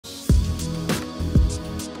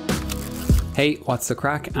Hey, what's the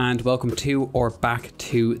crack, and welcome to or back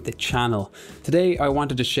to the channel. Today I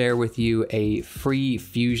wanted to share with you a free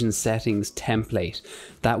Fusion settings template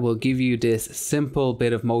that will give you this simple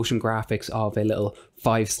bit of motion graphics of a little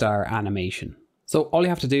 5-star animation. So all you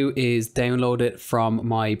have to do is download it from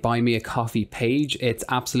my Buy Me a Coffee page. It's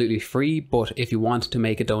absolutely free, but if you want to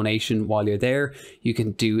make a donation while you're there, you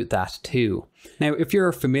can do that too. Now, if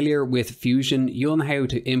you're familiar with Fusion, you'll know how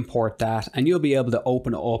to import that and you'll be able to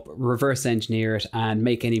open it up, reverse engineer it, and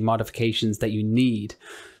make any modifications that you need.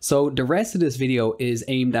 So the rest of this video is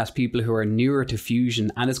aimed at people who are newer to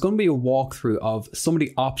Fusion, and it's going to be a walkthrough of some of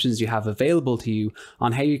the options you have available to you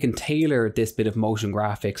on how you can tailor this bit of motion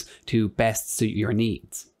graphics to best suit your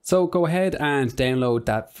needs. So go ahead and download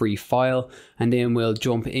that free file, and then we'll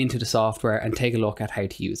jump into the software and take a look at how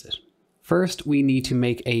to use it. First, we need to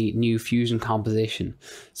make a new Fusion composition.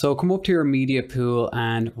 So come up to your media pool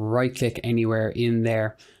and right click anywhere in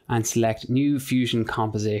there and select New Fusion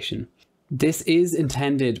Composition. This is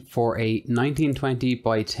intended for a 1920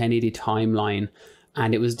 by 1080 timeline,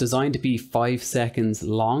 and it was designed to be 5 seconds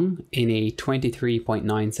long in a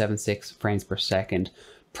 23.976 frames per second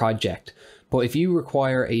project. But if you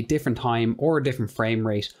require a different time or a different frame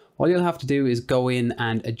rate, all you'll have to do is go in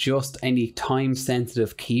and adjust any time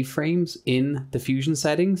sensitive keyframes in the Fusion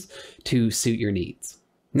settings to suit your needs.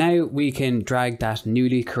 Now we can drag that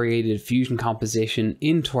newly created Fusion composition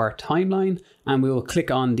into our timeline, and we will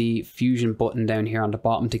click on the Fusion button down here on the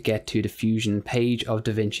bottom to get to the Fusion page of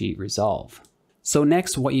DaVinci Resolve. So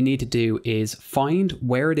next, what you need to do is find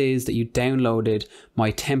where it is that you downloaded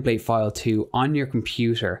my template file to on your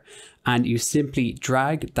computer, and you simply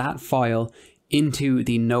drag that file into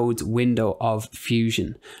the nodes window of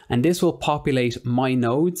Fusion, and this will populate my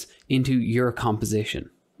nodes into your composition.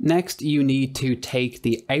 Next, you need to take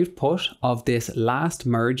the output of this last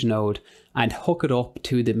merge node and hook it up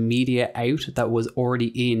to the media out that was already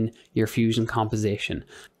in your Fusion composition.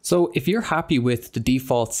 So if you're happy with the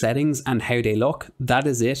default settings and how they look, that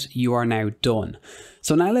is it, you are now done.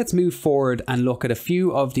 So now let's move forward and look at a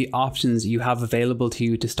few of the options you have available to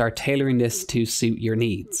you to start tailoring this to suit your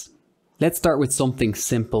needs. Let's start with something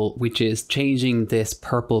simple, which is changing this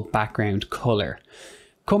purple background color.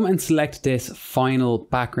 Come and select this final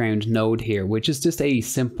background node here, which is just a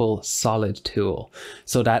simple solid tool,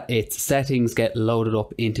 so that its settings get loaded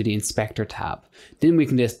up into the inspector tab. Then we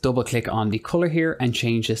can just double click on the color here and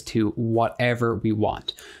change this to whatever we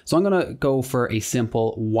want. So I'm going to go for a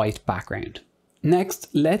simple white background. Next,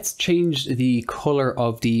 let's change the color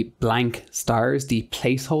of the blank stars, the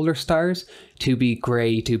placeholder stars, to be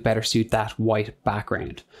gray to better suit that white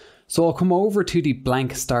background. So I'll come over to the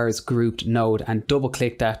blank stars grouped node and double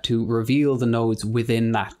click that to reveal the nodes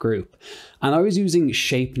within that group. And I was using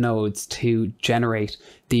shape nodes to generate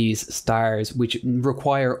these stars, which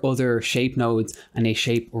require other shape nodes and a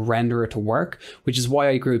shape renderer to work, which is why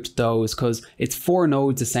I grouped those, because it's 4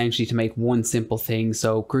 nodes essentially to make one simple thing.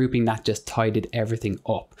 So grouping that just tidied everything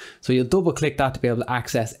up. So you'll double click that to be able to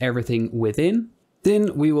access everything within.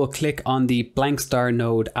 Then we will click on the blank star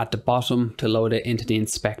node at the bottom to load it into the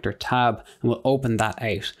inspector tab, and we'll open that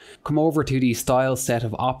out. Come over to the style set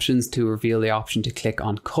of options to reveal the option to click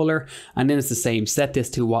on color, and then it's the same, set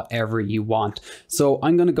this to whatever you want. So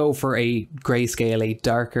I'm going to go for a grayscale, a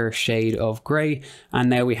darker shade of gray, and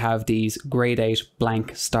now we have these grayed out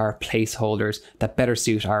blank star placeholders that better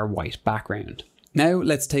suit our white background. Now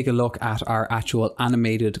let's take a look at our actual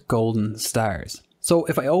animated golden stars. So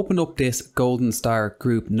if I open up this golden star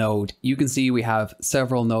group node, you can see we have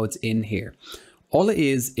several nodes in here. All it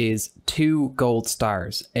is 2 gold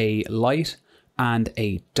stars, a light and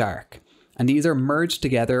a dark. And these are merged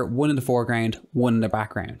together, one in the foreground, one in the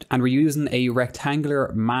background. And we're using a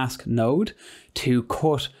rectangular mask node to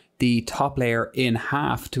cut the top layer in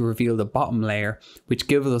half to reveal the bottom layer, which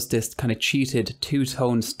gives us this kind of cheated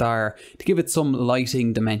 2-tone star to give it some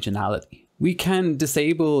lighting dimensionality. We can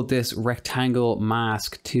disable this rectangle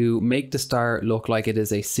mask to make the star look like it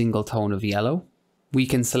is a single tone of yellow. We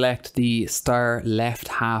can select the star left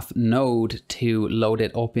half node to load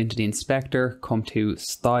it up into the inspector, come to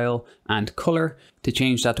style and color to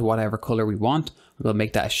change that to whatever color we want. We'll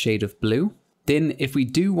make that a shade of blue. Then if we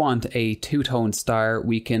do want a 2-tone star,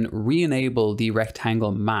 we can re-enable the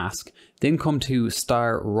rectangle mask, then come to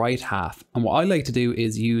star right half. And what I like to do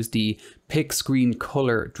is use the pick screen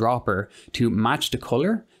color dropper to match the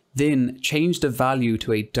color, then change the value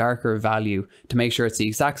to a darker value to make sure it's the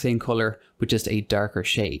exact same color with just a darker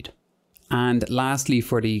shade. And lastly,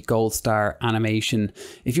 for the gold star animation,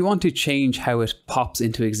 if you want to change how it pops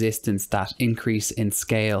into existence, that increase in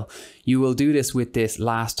scale, you will do this with this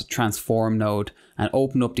last transform node and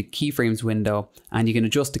open up the keyframes window, and you can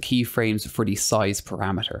adjust the keyframes for the size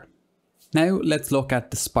parameter. Now let's look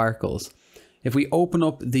at the sparkles. If we open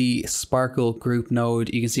up the sparkle group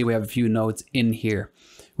node, you can see we have a few nodes in here.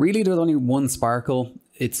 Really, there's only one sparkle.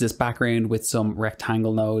 It's this background with some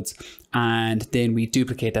rectangle nodes, and then we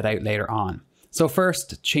duplicate that out later on. So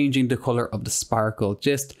first, changing the color of the sparkle,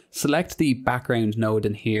 just select the background node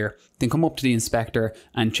in here, then come up to the inspector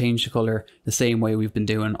and change the color the same way we've been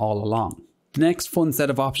doing all along. The next fun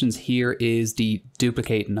set of options here is the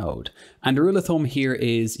duplicate node. And the rule of thumb here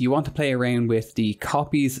is you want to play around with the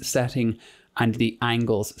copies setting and the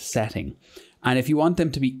angles setting. And if you want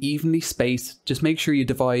them to be evenly spaced, just make sure you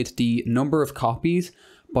divide the number of copies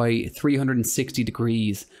by 360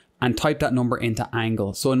 degrees and type that number into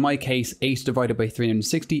angle. So in my case, 8 divided by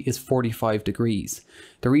 360 is 45 degrees.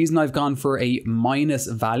 The reason I've gone for a minus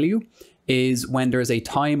value is when there's a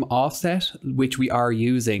time offset, which we are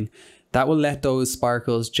using, that will let those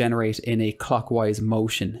sparkles generate in a clockwise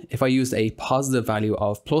motion. If I used a positive value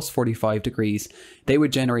of plus 45 degrees, they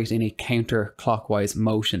would generate in a counterclockwise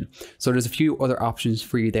motion. So there's a few other options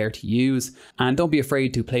for you there to use, and don't be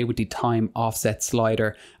afraid to play with the time offset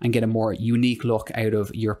slider and get a more unique look out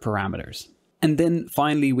of your parameters. And then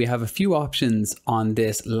finally, we have a few options on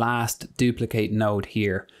this last duplicate node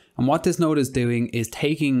here. And what this node is doing is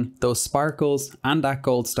taking those sparkles and that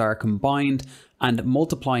gold star combined and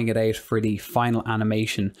multiplying it out for the final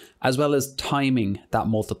animation, as well as timing that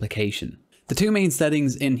multiplication. The two main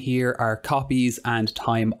settings in here are copies and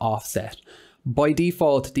time offset. By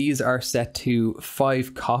default, these are set to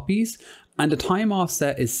 5 copies, and the time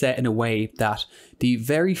offset is set in a way that the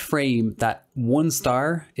very frame that one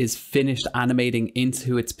star is finished animating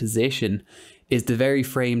into its position is the very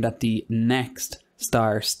frame that the next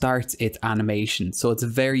star starts its animation. So it's a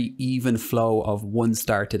very even flow of one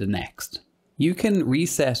star to the next. You can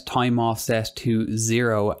reset time offset to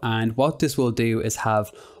 0, and what this will do is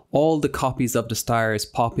have all the copies of the stars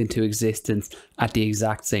pop into existence at the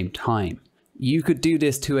exact same time. You could do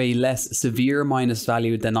this to a less severe minus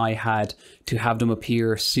value than I had to have them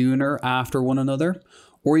appear sooner after one another,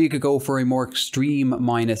 or you could go for a more extreme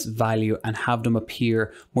minus value and have them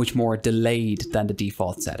appear much more delayed than the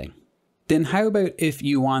default setting. Then how about if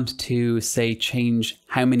you want to, say, change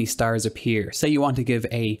how many stars appear? Say you want to give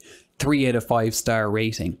a 3 out of 5 star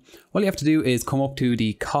rating. All you have to do is come up to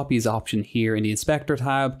the copies option here in the inspector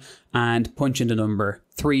tab and punch in the number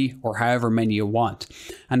 3 or however many you want.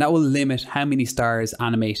 And that will limit how many stars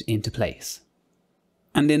animate into place.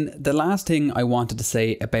 And then the last thing I wanted to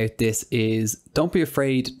say about this is don't be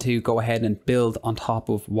afraid to go ahead and build on top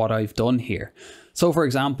of what I've done here. So for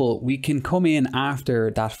example, we can come in after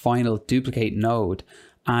that final duplicate node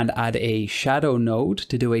and add a shadow node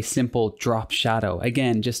to do a simple drop shadow.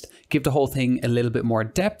 Again, just give the whole thing a little bit more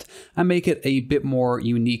depth and make it a bit more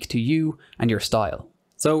unique to you and your style.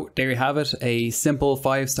 So there you have it, a simple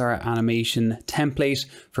 5-star animation template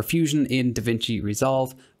for Fusion in DaVinci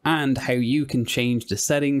Resolve, and how you can change the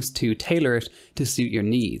settings to tailor it to suit your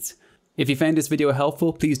needs. If you found this video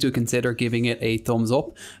helpful, please do consider giving it a thumbs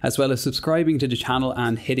up, as well as subscribing to the channel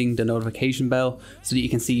and hitting the notification bell so that you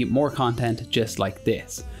can see more content just like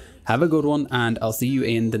this. Have a good one, and I'll see you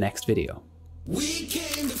in the next video. We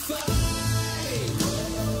came to fight.